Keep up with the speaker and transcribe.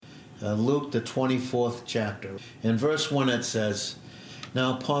Luke, the 24th chapter. In verse 1 it says,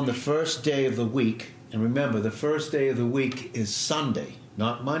 "Now upon the first day of the week," and remember, the first day of the week is Sunday,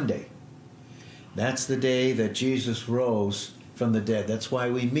 not Monday. That's the day that Jesus rose from the dead. That's why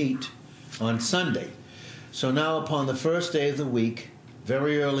we meet on Sunday. So now upon the first day of the week,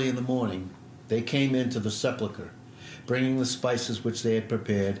 very early in the morning, they came into the sepulchre, bringing the spices which they had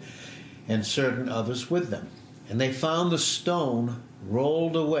prepared, and certain others with them. And they found the stone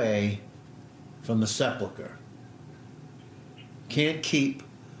rolled away from the sepulchre. Can't keep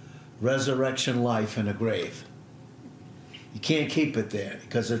resurrection life in a grave. You can't keep it there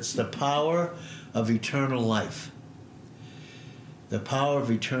because it's the power of eternal life. The power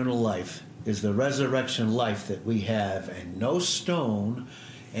of eternal life is the resurrection life that we have, and no stone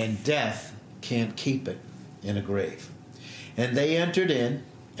and death can't keep it in a grave. And they entered in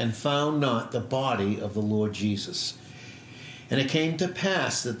and found not the body of the Lord Jesus. And it came to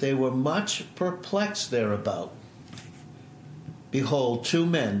pass that they were much perplexed thereabout. Behold, two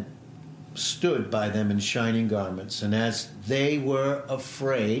men stood by them in shining garments, and as they were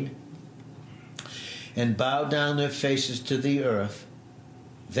afraid and bowed down their faces to the earth,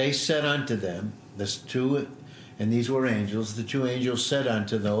 they said unto them, and these were angels, the two angels said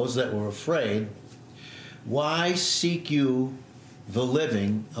unto those that were afraid, "Why seek you the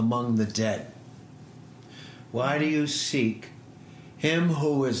living among the dead? Why do you seek him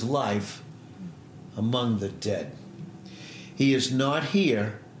who is life among the dead? He is not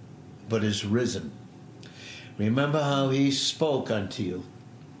here, but is risen. Remember how he spoke unto you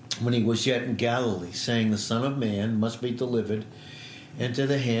when he was yet in Galilee, saying, the Son of Man must be delivered into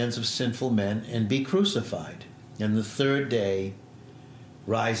the hands of sinful men and be crucified, and the third day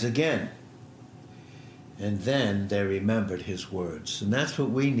rise again." And then they remembered his words. And that's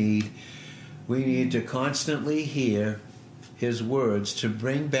what we need. We need to constantly hear his words to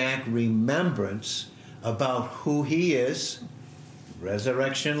bring back remembrance about who he is,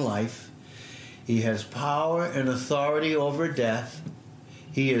 resurrection life. He has power and authority over death.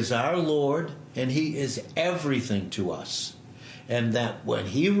 He is our Lord, and he is everything to us. And that when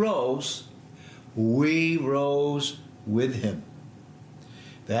he rose, we rose with him.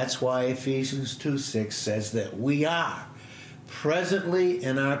 That's why Ephesians 2:6 says that we are presently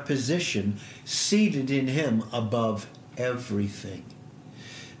in our position seated in him above everything.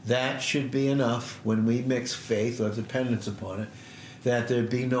 That should be enough when we mix faith or dependence upon it, that there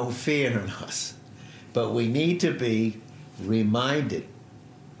be no fear in us. But we need to be reminded.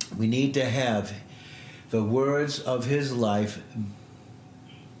 We need to have the words of his life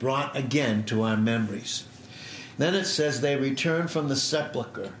brought again to our memories. Then it says they returned from the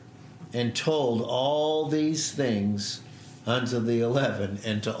sepulchre and told all these things unto the 11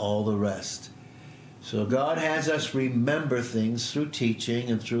 and to all the rest. So God has us remember things through teaching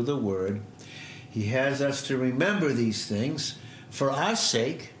and through the word. He has us to remember these things for our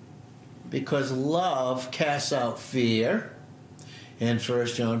sake, because love casts out fear in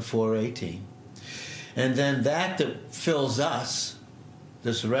 1 John 4:18. And then that fills us,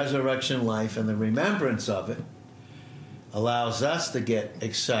 this resurrection life and the remembrance of it, allows us to get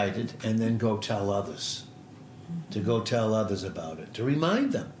excited and then go tell others. To go tell others about it. To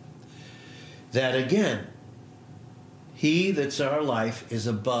remind them that, again, he that's our life is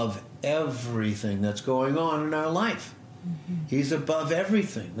above everything that's going on in our life. Mm-hmm. He's above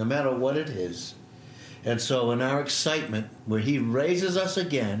everything, no matter what it is. And so in our excitement, where he raises us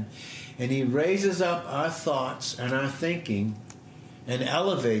again, and he raises up our thoughts and our thinking, and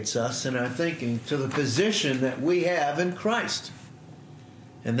elevates us in our thinking to the position that we have in Christ.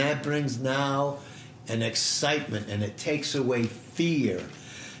 And that brings now an excitement, and it takes away fear,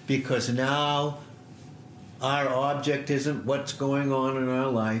 because now our object isn't what's going on in our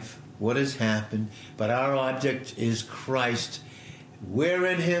life, what has happened, but our object is Christ. We're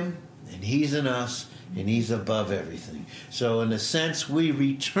in him, and he's in us, and he's above everything. So in a sense, we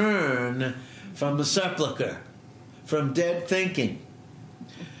return from the sepulchre, from dead thinking.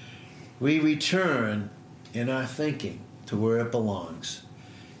 We return in our thinking to where it belongs,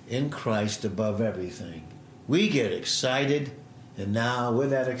 in Christ above everything. We get excited, and now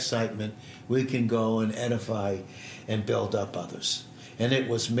with that excitement, we can go and edify and build up others. And it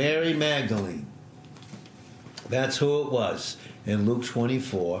was Mary Magdalene, that's who it was in Luke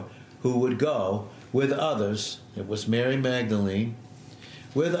 24, who would go with others. It was Mary Magdalene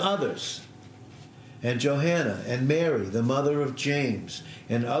with others, and Johanna, and Mary, the mother of James,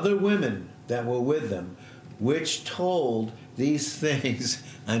 and other women that were with them, which told these things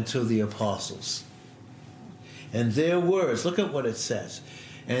unto the apostles. And their words, look at what it says,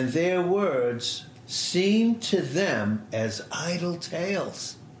 and their words seemed to them as idle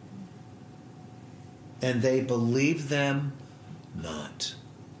tales. and they believed them not.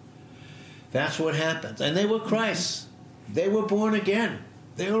 That's what happened. And they were Christ. They were born again.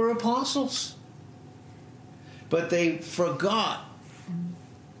 They were apostles. But they forgot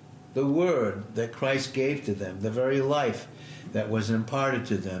the word that Christ gave to them, the very life that was imparted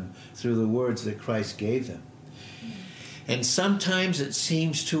to them through the words that Christ gave them. And sometimes it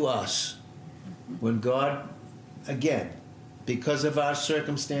seems to us, when God, again, because of our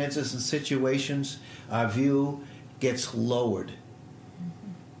circumstances and situations, our view gets lowered.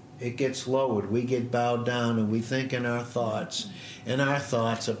 It gets lowered. We get bowed down and we think in our thoughts. And our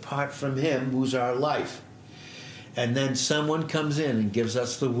thoughts, apart from Him, who's our life. And then someone comes in and gives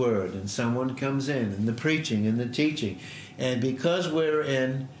us the word. And someone comes in and the preaching and the teaching. And because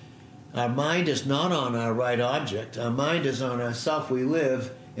our mind is not on our right object. Our mind is on ourself. We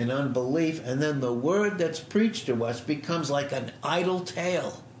live in unbelief. And then the word that's preached to us becomes like an idle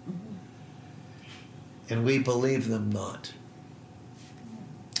tale. And we believe them not.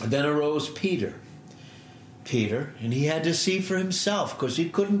 And then arose Peter, and he had to see for himself because he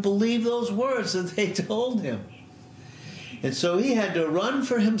couldn't believe those words that they told him. And so he had to run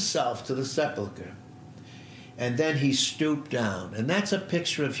for himself to the sepulchre. And then he stooped down. And that's a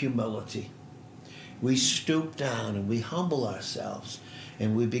picture of humility. We stoop down and we humble ourselves.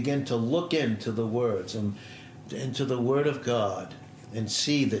 And we begin to look into the words and into the Word of God and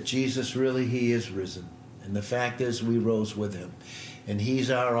see that Jesus really, He is risen. And the fact is we rose with Him. And He's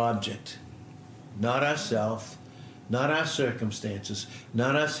our object. Not ourselves, not our circumstances,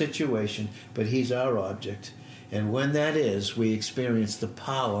 not our situation, but He's our object. And when that is, we experience the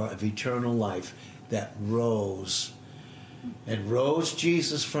power of eternal life that rose. And rose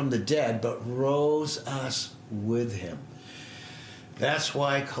Jesus from the dead, but rose us with Him. That's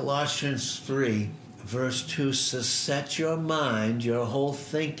why Colossians 3, verse 2 says, set your mind, your whole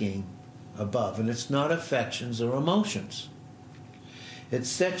thinking above. And it's not affections or emotions. It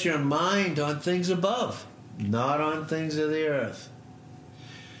sets your mind on things above, not on things of the earth.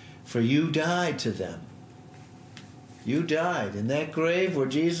 For you died to them. You died. In that grave where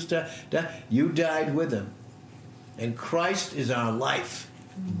Jesus died, you died with Him. And Christ is our life,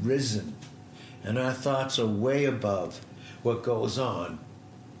 risen. And our thoughts are way above what goes on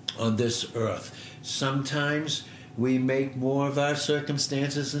this earth. Sometimes we make more of our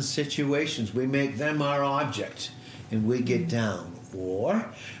circumstances and situations. We make them our object, and we get down.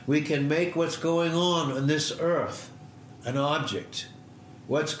 Or we can make what's going on this earth an object.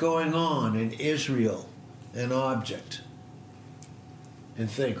 What's going on in Israel an object. And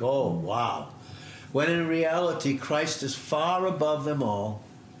think, oh, wow. When in reality, Christ is far above them all,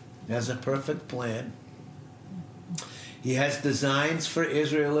 has a perfect plan. He has designs for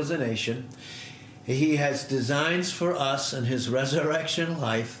Israel as a nation. He has designs for us and His resurrection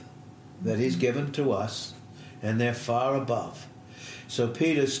life that He's given to us, and they're far above. So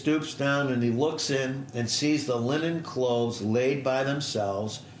Peter stoops down and he looks in and sees the linen clothes laid by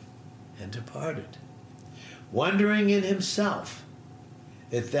themselves and departed, wondering in himself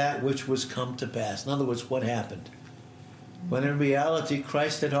at that which was come to pass. In other words, what happened? When in reality,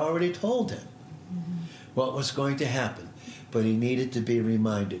 Christ had already told him what was going to happen. But he needed to be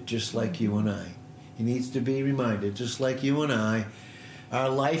reminded, just like you and I. He needs to be reminded, just like you and I. Our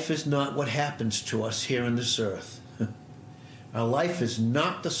life is not what happens to us here on this earth. Our life is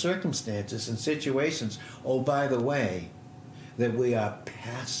not the circumstances and situations, oh, by the way, that we are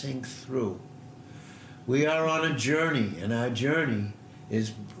passing through. We are on a journey, and our journey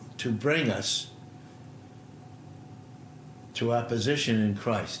is to bring us to our position in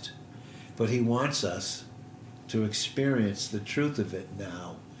Christ. But He wants us to experience the truth of it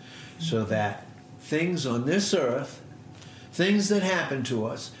now, so that things on this earth, things that happen to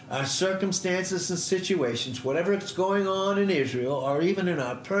us, our circumstances and situations, whatever is going on in Israel, or even in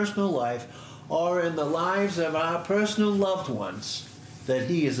our personal life, or in the lives of our personal loved ones, that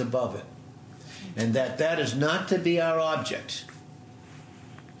He is above it. And that is not to be our object.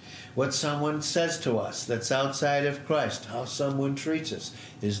 What someone says to us that's outside of Christ, how someone treats us,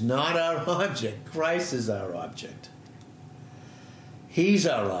 is not our object. Christ is our object. He's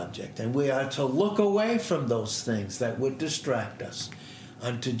our object. And we are to look away from those things that would distract us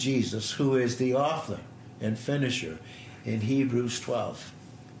unto Jesus, who is the author and finisher in Hebrews 12,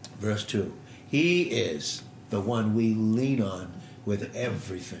 verse 2. He is the one we lean on with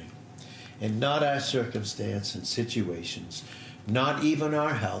everything, and not our circumstance and situations, not even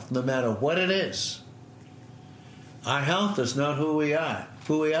our health, no matter what it is. Our health is not who we are.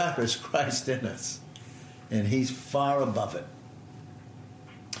 Who we are is Christ in us, and He's far above it.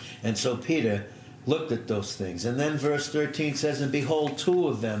 And so Peter looked at those things. And then verse 13 says, and behold, two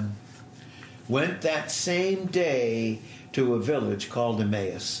of them went that same day to a village called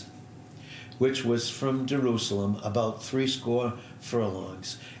Emmaus, which was from Jerusalem about 80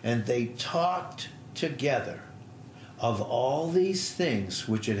 furlongs. And they talked together of all these things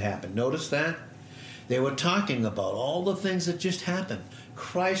which had happened. Notice that? They were talking about all the things that just happened.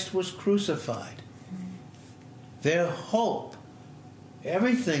 Christ was crucified. Their hope,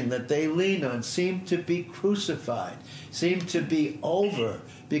 everything that they leaned on seemed to be crucified, seemed to be over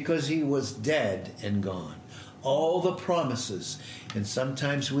because he was dead and gone. All the promises. And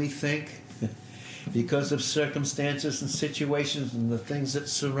sometimes we think, because of circumstances and situations and the things that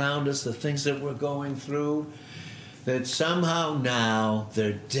surround us, the things that we're going through, that somehow now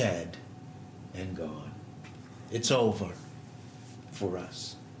they're dead and gone. It's over for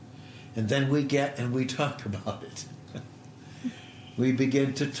us. And then we get and we talk about it. We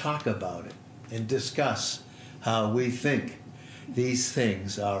begin to talk about it and discuss how we think these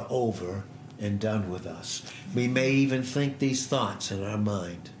things are over and done with us. We may even think these thoughts in our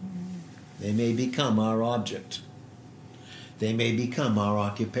mind. They may become our object. They may become our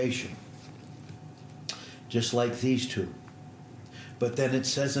occupation. Just like these two. But then it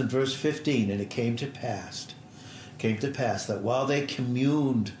says in verse 15, and it came to pass that while they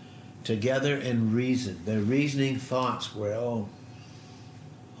communed together and reasoned, their reasoning thoughts were,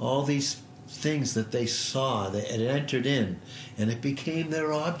 all these things that they saw, that had entered in, and it became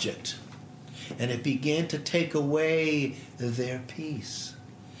their object. And it began to take away their peace.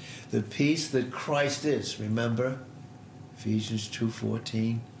 The peace that Christ is. Remember? Ephesians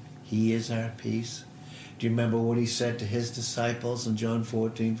 2:14. He is our peace. Do you remember what he said to his disciples in John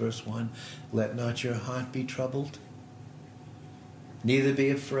 14, verse 1? Let not your heart be troubled, neither be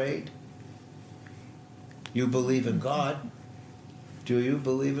afraid. You believe in God. Do you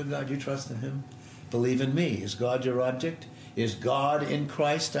believe in God? You trust in him? Believe in me. Is God your object? Is God in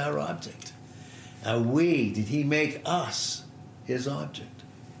Christ our object? Did he make us his object?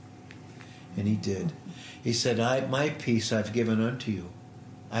 And he did. He said, my peace I've given unto you.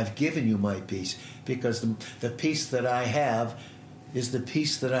 I've given you my peace, because the peace that I have is the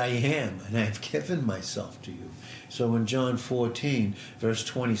peace that I am, and I've given myself to you. So in John 14, verse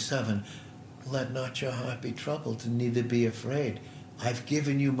 27, let not your heart be troubled, and neither be afraid. I've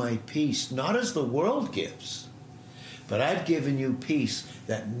given you my peace, not as the world gives, but I've given you peace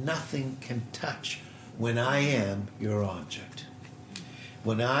that nothing can touch when I am your object.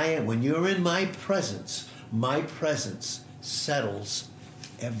 When you're in my presence settles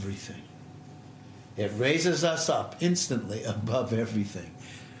everything. It raises us up instantly above everything.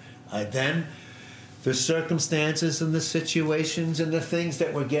 Then the circumstances and the situations and the things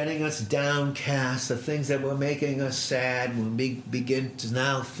that were getting us downcast, the things that were making us sad, when we begin to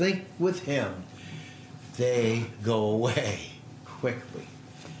now think with him, they go away quickly.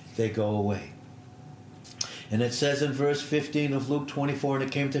 They go away. And it says in verse 15 of Luke 24, and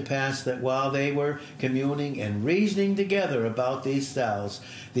it came to pass that while they were communing and reasoning together about these things,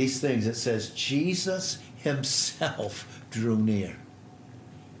 it says, Jesus himself drew near.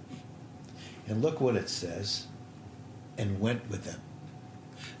 And look what it says, and went with them.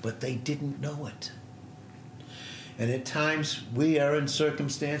 But they didn't know it. And at times we are in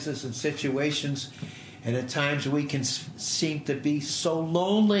circumstances and situations, and at times we can seem to be so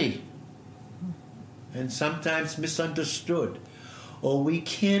lonely and sometimes misunderstood, or we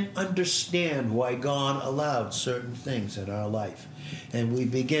can't understand why God allowed certain things in our life. And we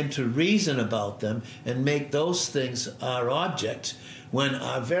begin to reason about them and make those things our object, when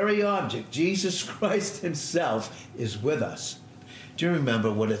our very object, Jesus Christ himself, is with us. Do you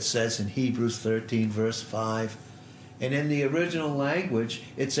remember what it says in Hebrews 13, verse 5? And in the original language,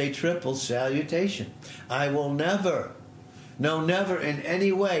 it's a triple salutation. I will never in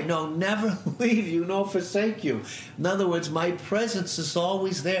any way, never leave you nor forsake you. In other words, my presence is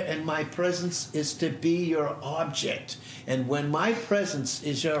always there, and my presence is to be your object. And when my presence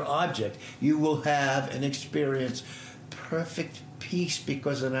is your object, you will have and experience perfect peace,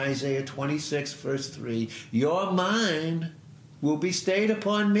 because in Isaiah 26, verse 3, your mind will be stayed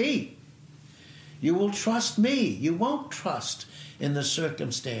upon me. You will trust me. You won't trust in the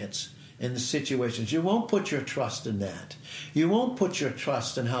circumstance, in the situations. You won't put your trust in that. You won't put your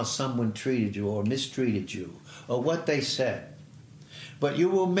trust in how someone treated you or mistreated you or what they said. But you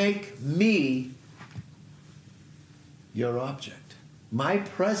will make me your object. My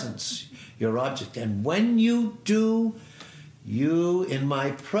presence your object. And when you do, you in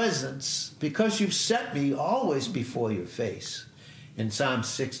my presence, because you've set me always before your face, in Psalm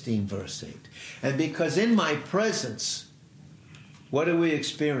 16, verse 8. And because in my presence, what do we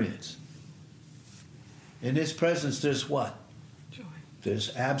experience? In his presence, there's what? Joy.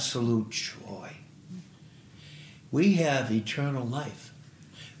 there's absolute joy. We have eternal life.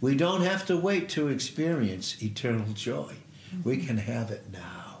 We don't have to wait to experience eternal joy. We can have it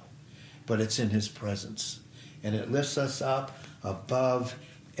now. But it's in his presence. And it lifts us up above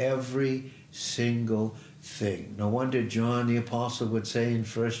every single thing. No wonder John the Apostle would say in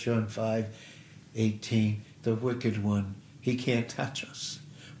 1 John 5:18, the wicked one, he can't touch us.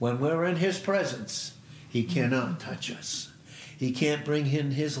 When we're in his presence, he cannot touch us. He can't bring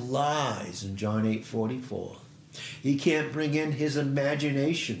in his lies in John 8:44. He can't bring in his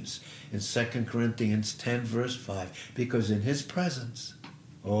imaginations in 2 Corinthians 10 verse 5, because in his presence,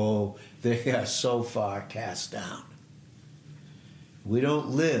 oh, they are so far cast down. We don't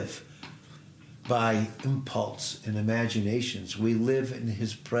live by impulse and imaginations. We live in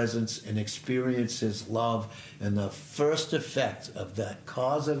his presence and experience his love, and the first effect of that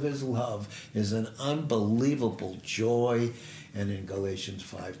cause of his love is an unbelievable joy. And in Galatians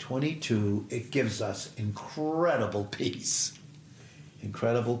 5:22, it gives us incredible peace.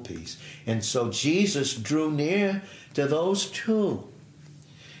 Incredible peace. And so Jesus drew near to those two.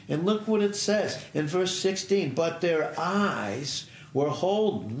 And look what it says in verse 16. But their eyes were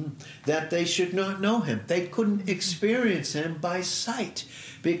holden that they should not know him. They couldn't experience him by sight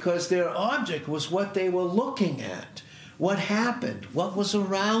because their object was what they were looking at, what happened, what was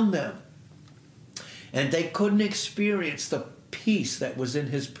around them. And they couldn't experience the peace that was in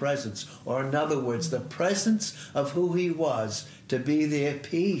his presence, or in other words, the presence of who he was to be their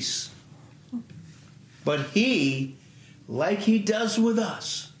peace. But he, like he does with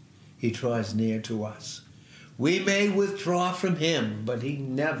us, he draws near to us. We may withdraw from him, but he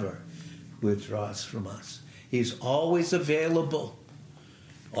never withdraws from us. He's always available,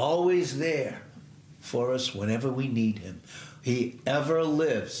 always there for us whenever we need him. He ever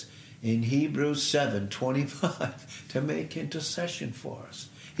lives in Hebrews 7:25 to make intercession for us.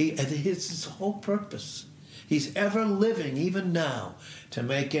 It's his whole purpose. He's ever living, even now, to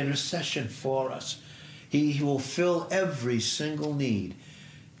make intercession for us. He will fill every single need,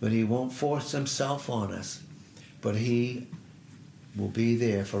 but he won't force himself on us. But he will be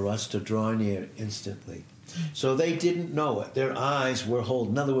there for us to draw near instantly. So they didn't know it. Their eyes were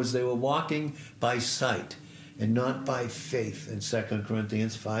holden. In other words, they were walking by sight and not by faith in 2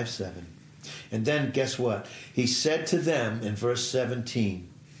 Corinthians 5:7. And then guess what? He said to them in verse 17,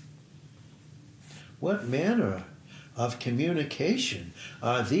 what manner of communication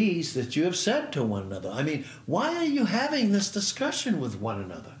are these that you have said to one another? I mean, why are you having this discussion with one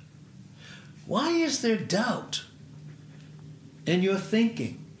another? Why is there doubt in your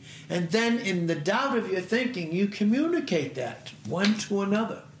thinking? And then in the doubt of your thinking, you communicate that one to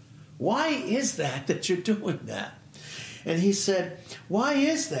another. Why is that you're doing that? And he said, why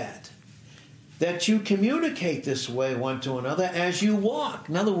is that you communicate this way one to another as you walk?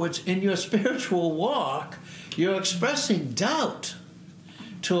 In other words, in your spiritual walk, you're expressing doubt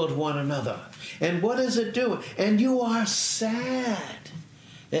toward one another. And what does it do? And you are sad.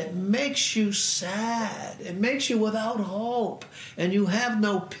 It makes you sad. It makes you without hope. And you have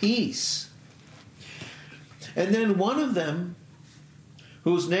no peace. And then one of them,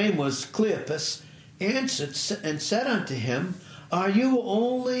 whose name was Cleopas, answered and said unto him, are you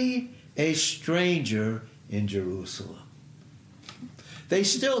only a stranger in Jerusalem? They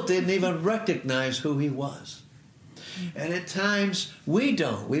still didn't even recognize who he was. And at times we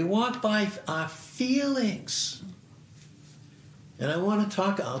don't. We walk by our feelings. And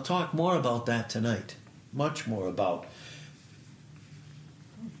I'll talk more about that tonight. Much more about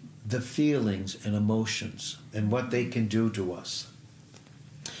the feelings and emotions and what they can do to us.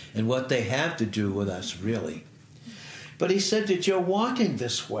 And what they have to do with us, really. But he said that you're walking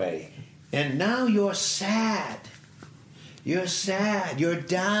this way, and now you're sad. You're sad. You're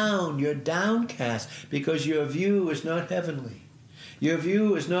down. You're downcast because your view is not heavenly. Your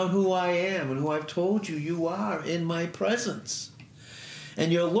view is not who I am and who I've told you you are in my presence.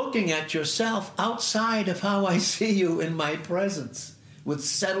 And you're looking at yourself outside of how I see you in my presence with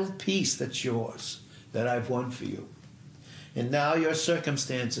settled peace that's yours, that I've won for you. And now your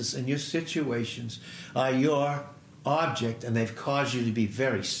circumstances and your situations are your object, and they've caused you to be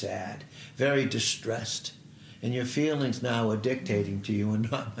very sad, very distressed. And your feelings now are dictating to you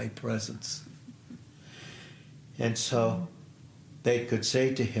and not my presence. And so they could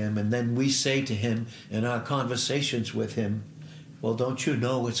say to him, and then we say to him in our conversations with him, well, don't you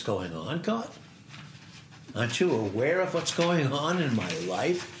know what's going on, God? Aren't you aware of what's going on in my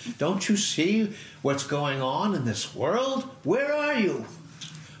life? Don't you see what's going on in this world? Where are you?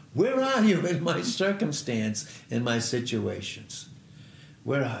 Where are you in my circumstance, in my situations?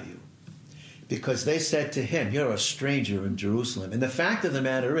 Where are you? because they said to him, you're a stranger in Jerusalem. And the fact of the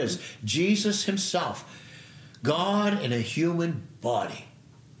matter is, Jesus himself, God in a human body.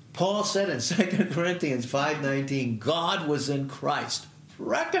 Paul said in 2 Corinthians 5:19, God was in Christ,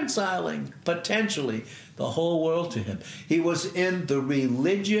 reconciling potentially the whole world to him. He was in the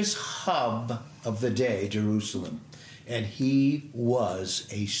religious hub of the day, Jerusalem, and he was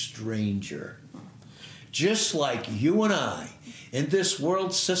a stranger. Just like you and I, in this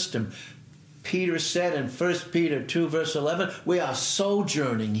world system, Peter said in 1 Peter 2 verse 11, we are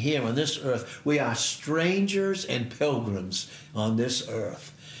sojourning here on this earth. We are strangers and pilgrims on this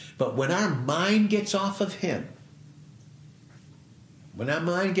earth. But when our mind gets off of him, when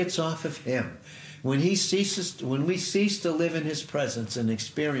we cease to live in his presence and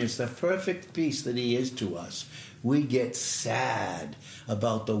experience the perfect peace that he is to us, we get sad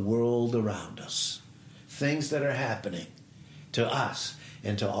about the world around us, things that are happening to us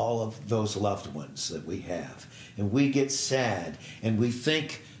and to all of those loved ones that we have. And we get sad, and we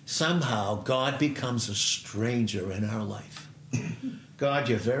think somehow God becomes a stranger in our life. God,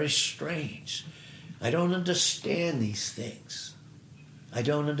 you're very strange. I don't understand these things. I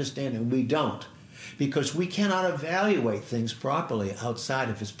don't understand, and we don't, because we cannot evaluate things properly outside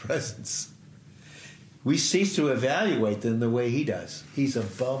of his presence. We cease to evaluate them the way he does. He's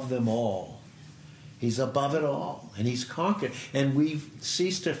above them all. He's above it all, and he's conquered. And we've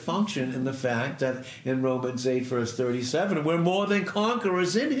ceased to function in the fact that in Romans 8, verse 37, we're more than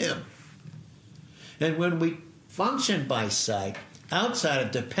conquerors in him. And when we function by sight, outside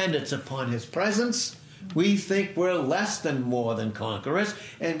of dependence upon his presence, we think we're less than more than conquerors,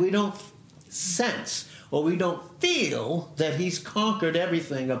 and we don't sense or we don't feel that he's conquered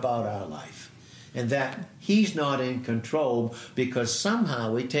everything about our life, and that he's not in control, because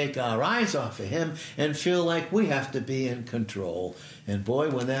somehow we take our eyes off of him and feel like we have to be in control. And boy,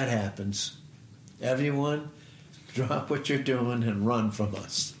 when that happens, everyone, drop what you're doing and run from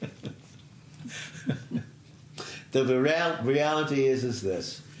us. The reality is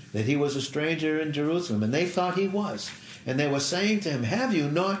this, that he was a stranger in Jerusalem, and they thought he was. And they were saying to him, have you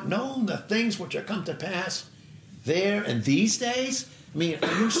not known the things which are come to pass there in these days? I mean,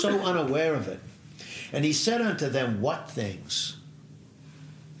 are you so unaware of it? And he said unto them, what things?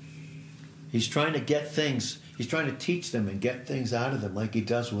 He's trying to get things, he's trying to teach them and get things out of them like he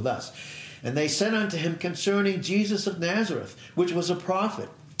does with us. And they said unto him concerning Jesus of Nazareth, which was a prophet,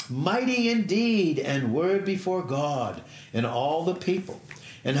 mighty indeed and word before God and all the people,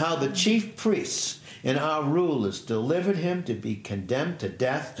 and how the chief priests and our rulers delivered him to be condemned to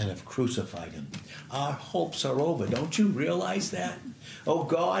death and have crucified him. Our hopes are over. Don't you realize that? Oh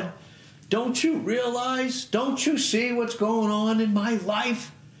God, don't you realize? Don't you see what's going on in my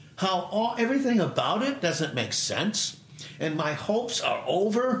life? How everything about it doesn't make sense, and my hopes are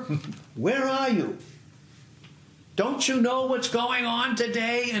over? Where are you? Don't you know what's going on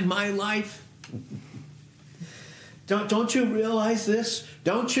today in my life? Don't you realize this?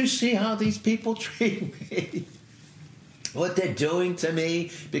 Don't you see how these people treat me? What they're doing to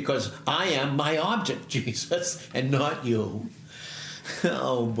me? Because I am my object, Jesus, and not you.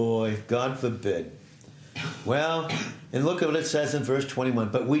 Oh boy, God forbid. Well, and look at what it says in verse 21.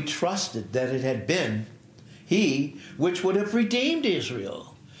 But we trusted that it had been he which would have redeemed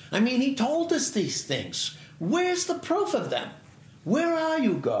Israel. I mean, he told us these things. Where's the proof of them? Where are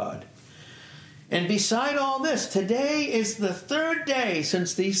you, God? And beside all this, today is the third day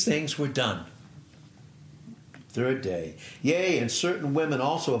since these things were done. Third day. Yea, and certain women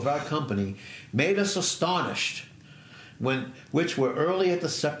also of our company made us astonished, which were early at the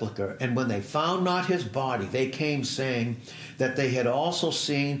sepulchre. And when they found not his body, they came saying that they had also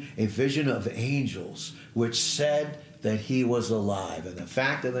seen a vision of angels, which said that he was alive. And the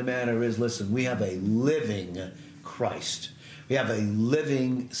fact of the matter is, listen, we have a living Christ. We have a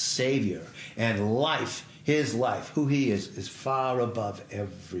living Savior. And life, his life, who he is far above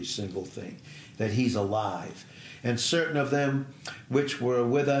every single thing. That he's alive. And certain of them which were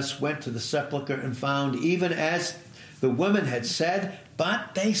with us went to the sepulchre and found even as the women had said,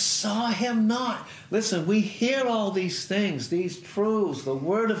 but they saw him not. Listen, we hear all these things, these truths, the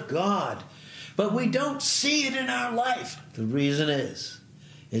Word of God, but we don't see it in our life. The reason is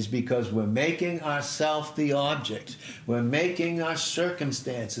because we're making ourselves the object. We're making our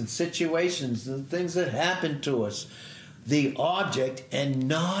circumstance and situations and things that happen to us the object, and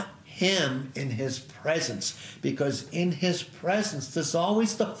not him in his presence. Because in his presence there's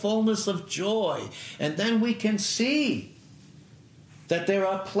always the fullness of joy. And then we can see that there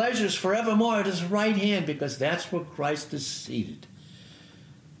are pleasures forevermore at his right hand, because that's where Christ is seated.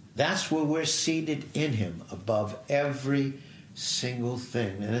 That's where we're seated in him, above every single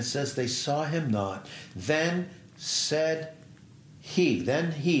thing. And it says they saw him not. Then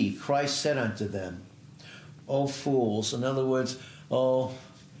he, Christ said unto them, O fools. In other words, oh,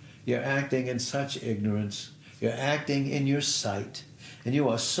 you're acting in such ignorance. You're acting in your sight. And you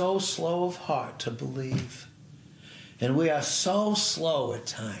are so slow of heart to believe. And we are so slow at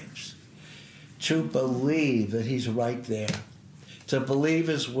times to believe that he's right there. To believe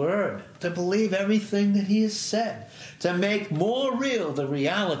his word. To believe everything that he has said. To make more real the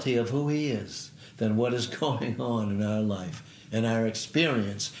reality of who he is than what is going on in our life, in our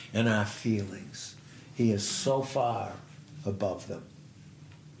experience, and our feelings. He is so far above them.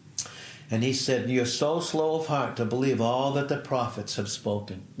 And he said, you're so slow of heart to believe all that the prophets have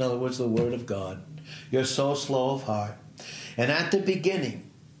spoken. In other words, the word of God. You're so slow of heart. And at the beginning,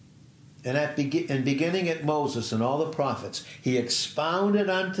 beginning at Moses and all the prophets, he expounded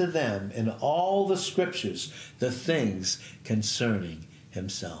unto them in all the scriptures the things concerning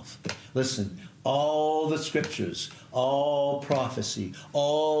himself. Listen, all the scriptures, all prophecy,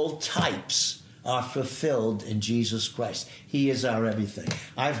 all types are fulfilled in Jesus Christ. He is our everything.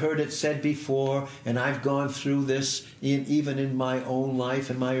 I've heard it said before, and I've gone through this even in my own life,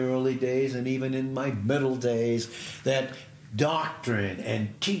 in my early days, and even in my middle days, that doctrine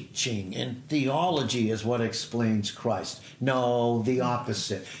and teaching and theology is what explains Christ. No, the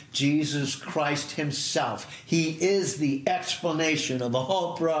opposite. Jesus Christ himself. He is the explanation of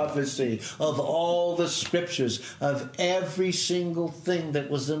all prophecy, of all the scriptures, of every single thing that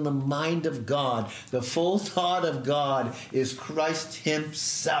was in the mind of God. The full thought of God is Christ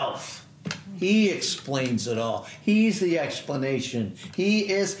himself. He explains it all. He's the explanation.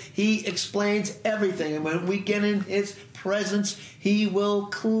 He explains everything. And when we get in his presence, he will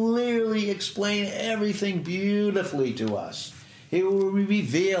clearly explain everything beautifully to us. He will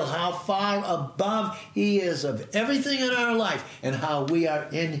reveal how far above he is of everything in our life and how we are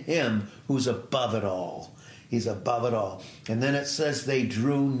in him who's above it all. He's above it all. And then it says they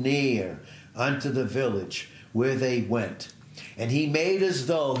drew near unto the village where they went. And he made as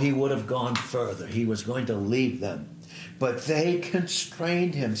though he would have gone further. He was going to leave them. But they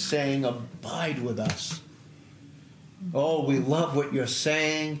constrained him, saying, abide with us. Oh, we love what you're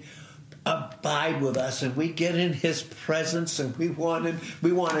saying. Abide with us. And we get in his presence and we want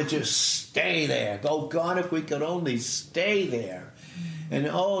to just stay there. Oh, God, if we could only stay there. And,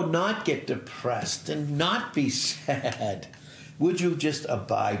 not get depressed and not be sad. Would you just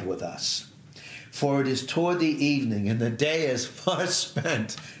abide with us? For it is toward the evening, and the day is far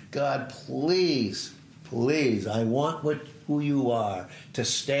spent. God, please, I want who you are to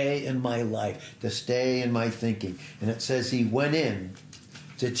stay in my life, to stay in my thinking. And it says he went in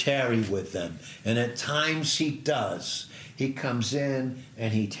to tarry with them. And at times he does. He comes in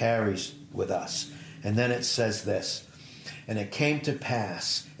and he tarries with us. And then it says this. And it came to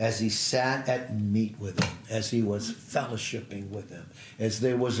pass, as he sat at meat with them, as he was fellowshipping with them, as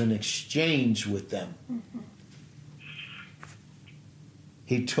there was an exchange with them,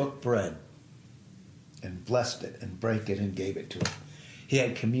 he took bread and blessed it and brake it and gave it to them. He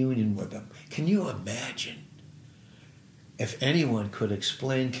had communion with them. Can you imagine if anyone could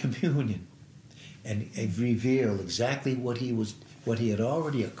explain communion and reveal exactly what he had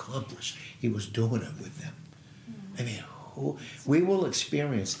already accomplished? He was doing it with them. I mean, we will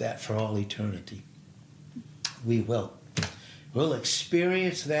experience that for all eternity. We will. We'll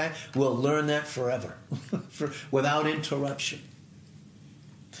experience that. We'll learn that forever, without interruption.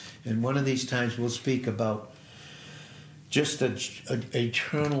 And one of these times we'll speak about just the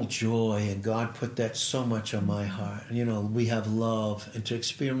eternal joy, and God put that so much on my heart. We have love, and to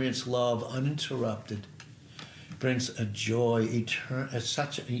experience love uninterrupted brings a joy,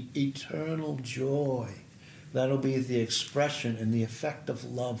 such an eternal joy. That'll be the expression and the effect of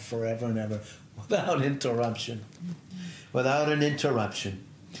love forever and ever, without interruption. Without an interruption.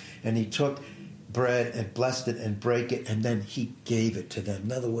 And he took bread and blessed it and brake it, and then he gave it to them.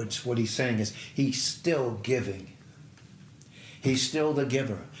 In other words, what he's saying is he's still giving. He's still the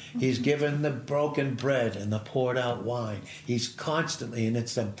giver. He's given the broken bread and the poured out wine. He's constantly, and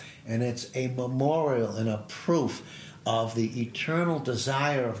it's a memorial and a proof of the eternal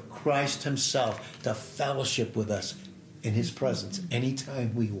desire of Christ himself to fellowship with us in his presence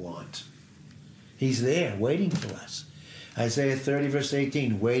anytime we want. He's there waiting for us. Isaiah 30 verse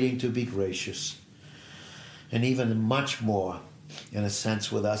 18, waiting to be gracious. And even much more in a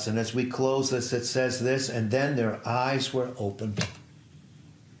sense with us. And as we close this, it says this, and then their eyes were opened.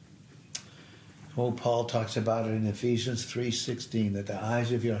 Paul talks about it in Ephesians 3:16, that the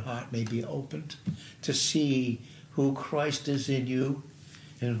eyes of your heart may be opened to see who Christ is in you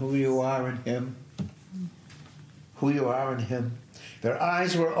and who you are in him. who you are in him. Their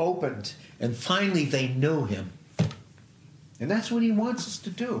eyes were opened, and finally they knew him. And that's what he wants us to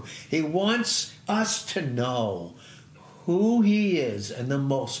do. He wants us to know who he is in the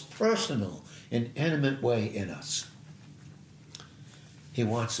most personal and intimate way in us. He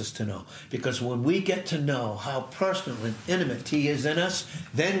wants us to know. Because when we get to know how personal and intimate he is in us,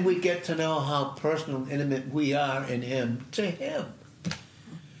 then we get to know how personal and intimate we are in him to him.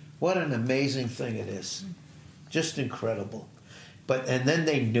 What an amazing thing it is. Just incredible. And then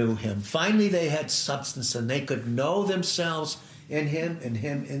they knew him. Finally they had substance and they could know themselves in him and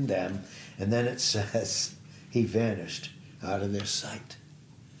him in them. And then it says he vanished out of their sight.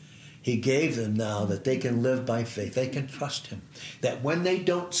 He gave them now that they can live by faith. They can trust him. That when they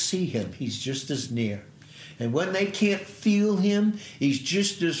don't see him, he's just as near. And when they can't feel him, he's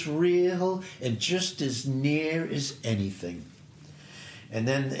just as real and just as near as anything. And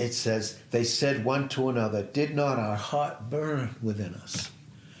then it says, they said one to another, did not our heart burn within us?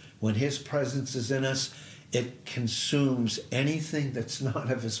 When his presence is in us, it consumes anything that's not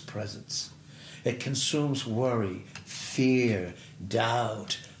of his presence. It consumes worry, fear,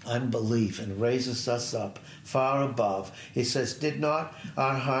 doubt, unbelief, and raises us up far above. He says, did not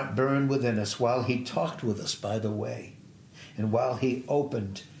our heart burn within us while he talked with us by the way, and while he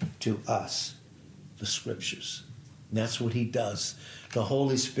opened to us the scriptures? And that's what he does. The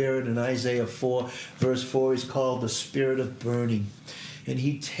Holy Spirit in Isaiah 4, verse 4, is called the Spirit of burning. And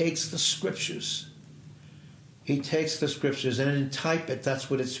he takes the scriptures. He takes the scriptures, and in type it, that's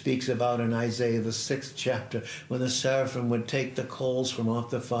what it speaks about in Isaiah, the 6th chapter, when the seraphim would take the coals from off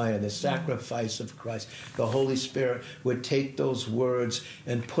the fire, the sacrifice of Christ. The Holy Spirit would take those words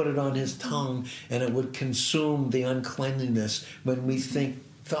and put it on his tongue, and it would consume the uncleanliness when we think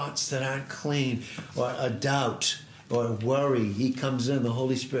thoughts that aren't clean, or a doubt, or worry. He comes in, the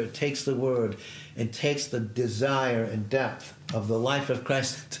Holy Spirit takes the word and takes the desire and depth of the life of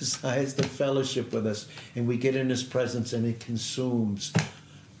Christ that desires the fellowship with us, and we get in his presence and it consumes.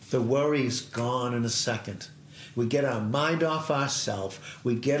 The worry is gone in a second. We get our mind off ourselves.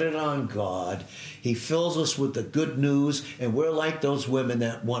 We get it on God. He fills us with the good news, and we're like those women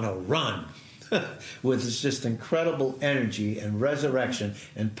that want to run with this just incredible energy and resurrection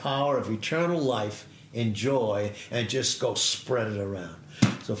and power of eternal life and joy, and just go spread it around.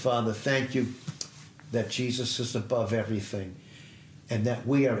 So, Father, thank you that Jesus is above everything, and that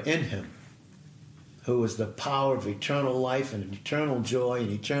we are in him, who is the power of eternal life and eternal joy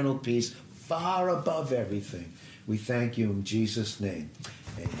and eternal peace, far above everything. We thank you in Jesus' name.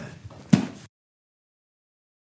 Amen.